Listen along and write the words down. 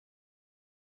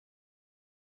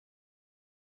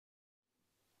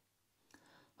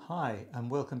Hi and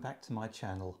welcome back to my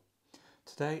channel.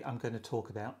 Today I'm going to talk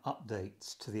about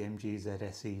updates to the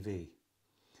MG-ZS EV. There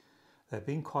have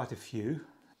been quite a few.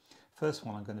 First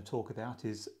one I'm going to talk about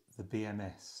is the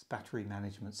BMS, Battery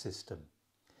Management System.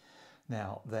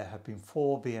 Now there have been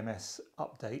 4 BMS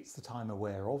updates that I'm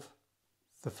aware of.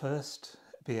 The first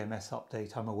BMS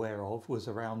update I'm aware of was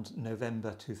around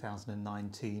November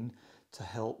 2019 to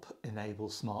help enable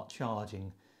smart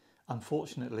charging.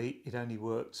 Unfortunately, it only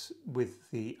works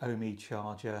with the Ohmi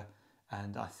charger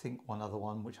and I think one other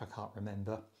one which I can't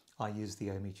remember. I use the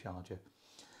Ohmi charger.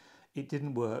 It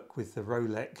didn't work with the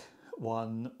Rolec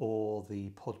one or the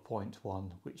PodPoint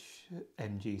one which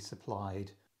MG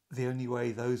supplied. The only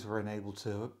way those were enabled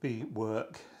to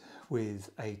work with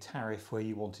a tariff where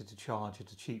you wanted to charge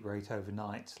at a cheap rate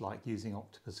overnight, like using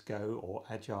Octopus Go or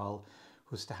Agile,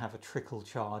 was to have a trickle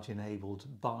charge enabled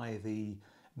by the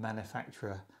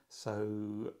manufacturer.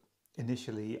 So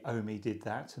initially Ohmi did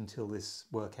that until this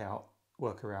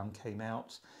workaround came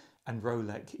out, and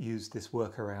Rolec used this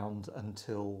workaround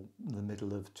until the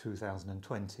middle of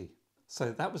 2020.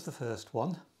 So that was the first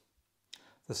one.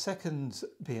 The second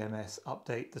BMS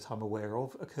update that I'm aware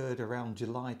of occurred around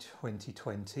July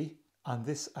 2020, and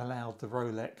this allowed the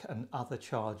Rolec and other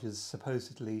chargers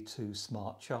supposedly to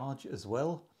smart charge as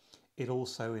well. It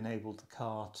also enabled the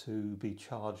car to be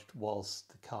charged whilst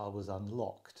the car was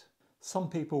unlocked. Some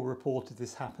people reported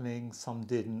this happening, some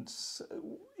didn't.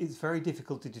 It's very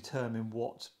difficult to determine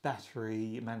what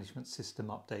battery management system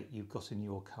update you've got in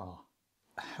your car.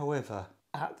 However,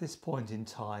 at this point in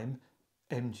time,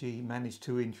 MG managed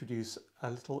to introduce a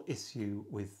little issue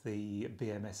with the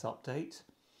BMS update,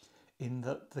 in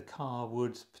that the car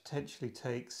would potentially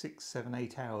take 6, 7,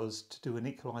 8 hours to do an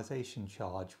equalisation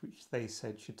charge, which they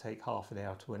said should take half an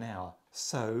hour to an hour.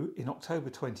 So in October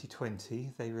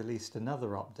 2020 they released another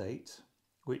update,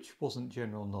 which wasn't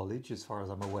general knowledge as far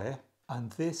as I'm aware, and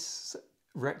this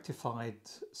rectified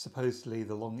supposedly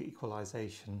the long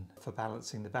equalisation for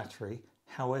balancing the battery.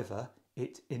 However,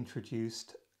 it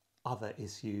introduced other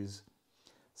issues,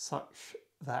 such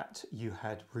that you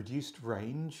had reduced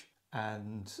range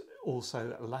and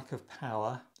also a lack of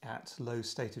power at low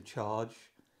state of charge.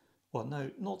 Well, no,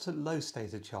 not at low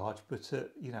state of charge, but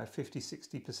at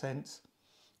 50–60%.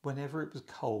 Whenever it was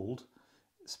cold,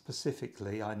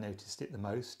 specifically, I noticed it the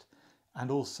most.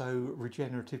 And also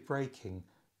regenerative braking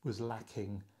was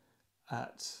lacking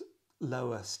at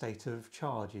lower state of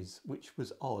charges, which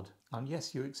was odd. And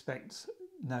yes, you expect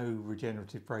no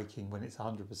regenerative braking when it's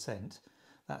 100%.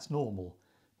 That's normal.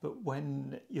 But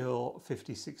when you're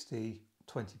 50, 60,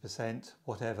 20%,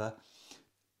 whatever,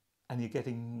 and you're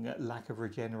getting lack of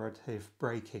regenerative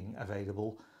braking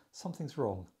available, something's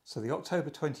wrong. So the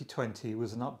October 2020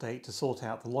 was an update to sort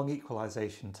out the long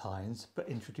equalisation times, but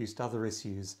introduced other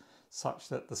issues, such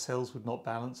that the cells would not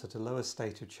balance at a lower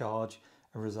state of charge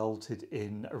and resulted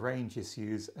in range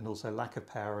issues and also lack of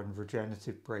power and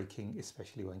regenerative braking,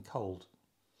 especially when cold.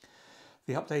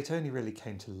 The update only really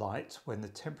came to light when the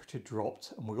temperature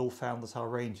dropped and we all found that our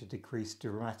range had decreased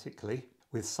dramatically,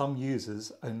 with some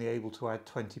users only able to add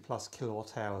 20+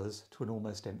 kilowatt hours to an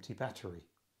almost empty battery.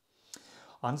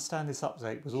 I understand this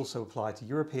update was also applied to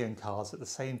European cars at the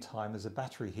same time as a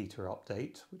battery heater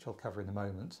update, which I'll cover in a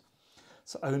moment.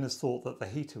 So owners thought that the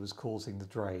heater was causing the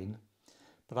drain,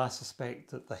 but I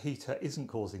suspect that the heater isn't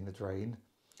causing the drain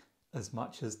as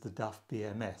much as the DUF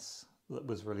BMS that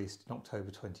was released in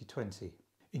October 2020.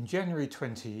 In January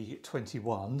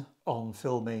 2021, on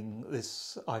filming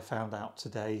this, I found out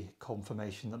today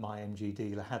confirmation that my MG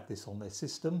dealer had this on their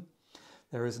system.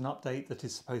 There is an update that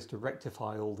is supposed to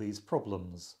rectify all these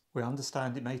problems. We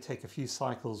understand it may take a few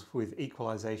cycles with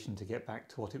equalisation to get back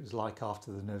to what it was like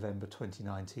after the November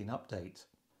 2019 update.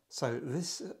 So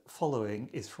this following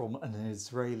is from an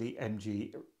Israeli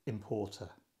MG importer.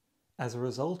 As a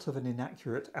result of an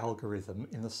inaccurate algorithm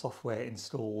in the software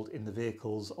installed in the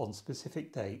vehicles on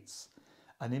specific dates,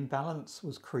 an imbalance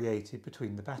was created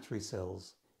between the battery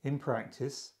cells. In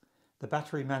practice, the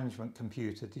battery management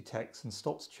computer detects and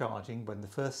stops charging when the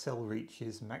first cell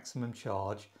reaches maximum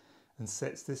charge and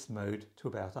sets this mode to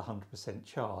about 100%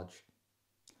 charge.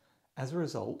 As a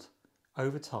result,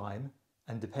 over time,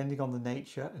 and depending on the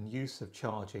nature and use of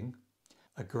charging,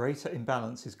 a greater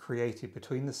imbalance is created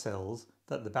between the cells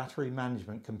that the battery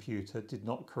management computer did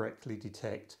not correctly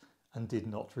detect and did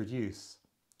not reduce,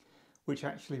 which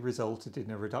actually resulted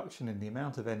in a reduction in the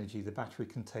amount of energy the battery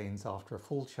contains after a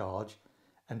full charge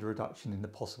and a reduction in the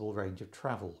possible range of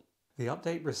travel. The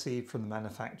update received from the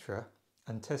manufacturer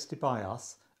and tested by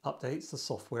us updates the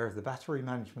software of the battery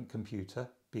management computer,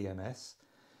 BMS,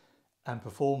 and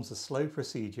performs a slow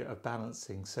procedure of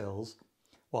balancing cells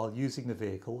while using the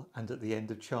vehicle and at the end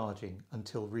of charging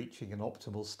until reaching an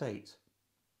optimal state.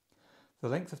 The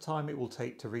length of time it will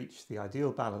take to reach the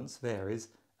ideal balance varies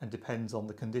and depends on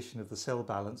the condition of the cell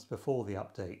balance before the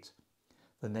update,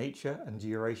 the nature and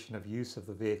duration of use of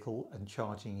the vehicle and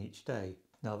charging each day.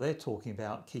 Now they're talking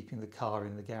about keeping the car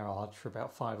in the garage for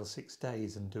about 5 or 6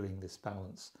 days and doing this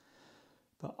balance.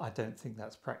 But I don't think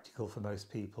that's practical for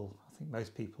most people. I think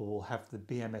most people will have the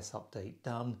BMS update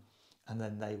done and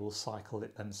then they will cycle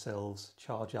it themselves,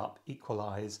 charge up,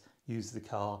 equalise, use the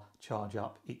car, charge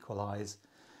up, equalise,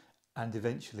 and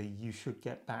eventually you should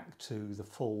get back to the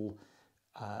full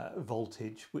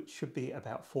voltage, which should be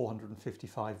about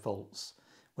 455 volts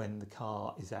when the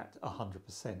car is at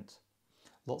 100%.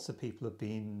 Lots of people have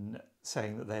been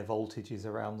saying that their voltage is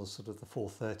around the sort of the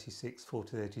 436,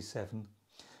 437.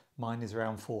 Mine is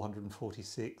around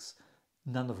 446,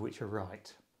 none of which are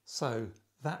right. So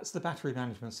that's the battery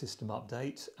management system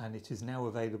update, and it is now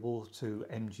available to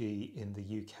MG in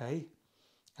the UK,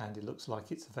 and it looks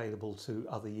like it's available to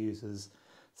other users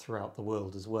throughout the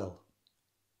world as well.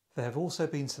 There have also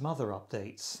been some other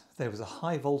updates. There was a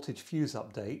high voltage fuse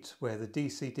update where the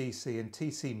DC-DC and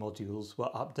TC modules were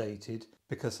updated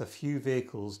because a few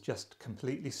vehicles just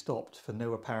completely stopped for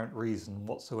no apparent reason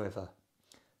whatsoever.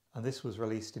 And this was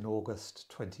released in August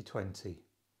 2020.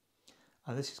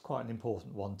 And this is quite an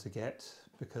important one to get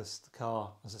because the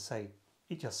car, as I say,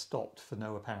 it just stopped for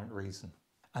no apparent reason.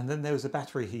 And then there was a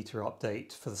battery heater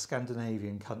update for the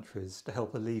Scandinavian countries to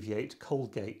help alleviate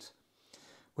cold gate,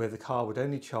 where the car would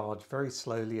only charge very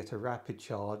slowly at a rapid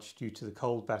charge due to the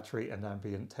cold battery and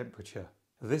ambient temperature.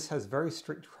 This has very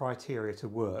strict criteria to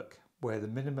work, where the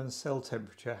minimum cell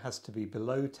temperature has to be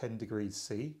below 10 degrees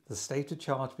C, the state of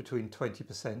charge between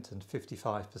 20% and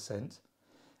 55%,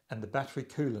 and the battery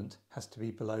coolant has to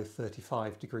be below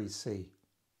 35 degrees C.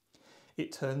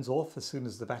 It turns off as soon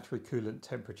as the battery coolant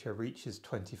temperature reaches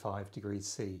 25 degrees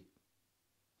C.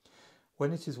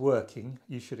 When it is working,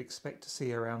 you should expect to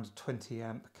see around a 20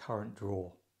 amp current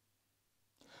draw.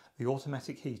 The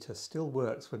automatic heater still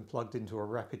works when plugged into a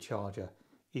rapid charger,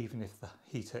 even if the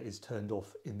heater is turned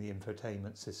off in the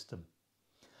infotainment system.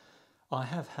 I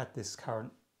have had this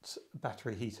current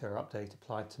battery heater update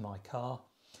applied to my car.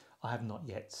 I have not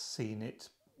yet seen it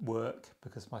work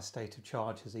because my state of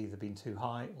charge has either been too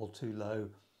high or too low,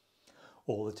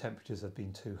 or the temperatures have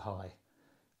been too high.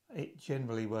 It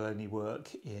generally will only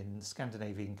work in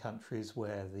Scandinavian countries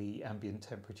where the ambient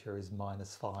temperature is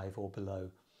 -5 or below.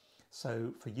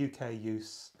 So for UK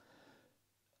use,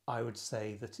 I would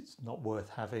say that it's not worth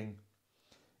having.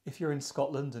 If you're in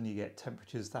Scotland and you get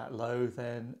temperatures that low,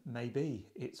 then maybe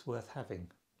it's worth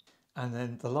having. And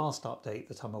then the last update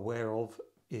that I'm aware of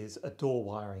is a door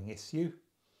wiring issue.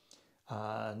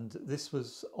 And this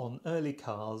was on early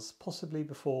cars, possibly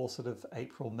before sort of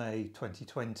April, May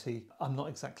 2020. I'm not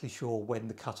exactly sure when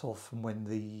the cut-off and when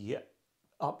the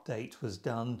update was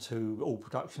done to all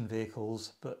production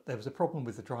vehicles, but there was a problem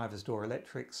with the driver's door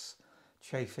electrics,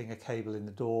 chafing a cable in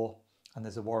the door, and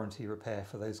there's a warranty repair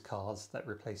for those cars that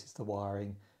replaces the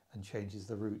wiring and changes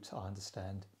the route, I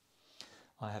understand.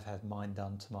 I have had mine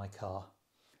done to my car.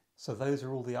 So those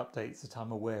are all the updates that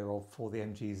I'm aware of for the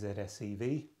MG ZS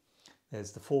EV.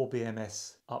 There's the 4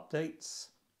 BMS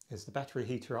updates, there's the battery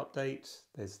heater update,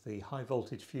 there's the high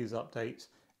voltage fuse update,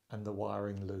 and the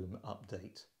wiring loom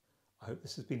update. I hope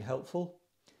this has been helpful.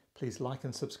 Please like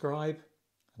and subscribe,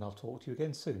 and I'll talk to you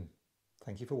again soon.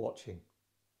 Thank you for watching.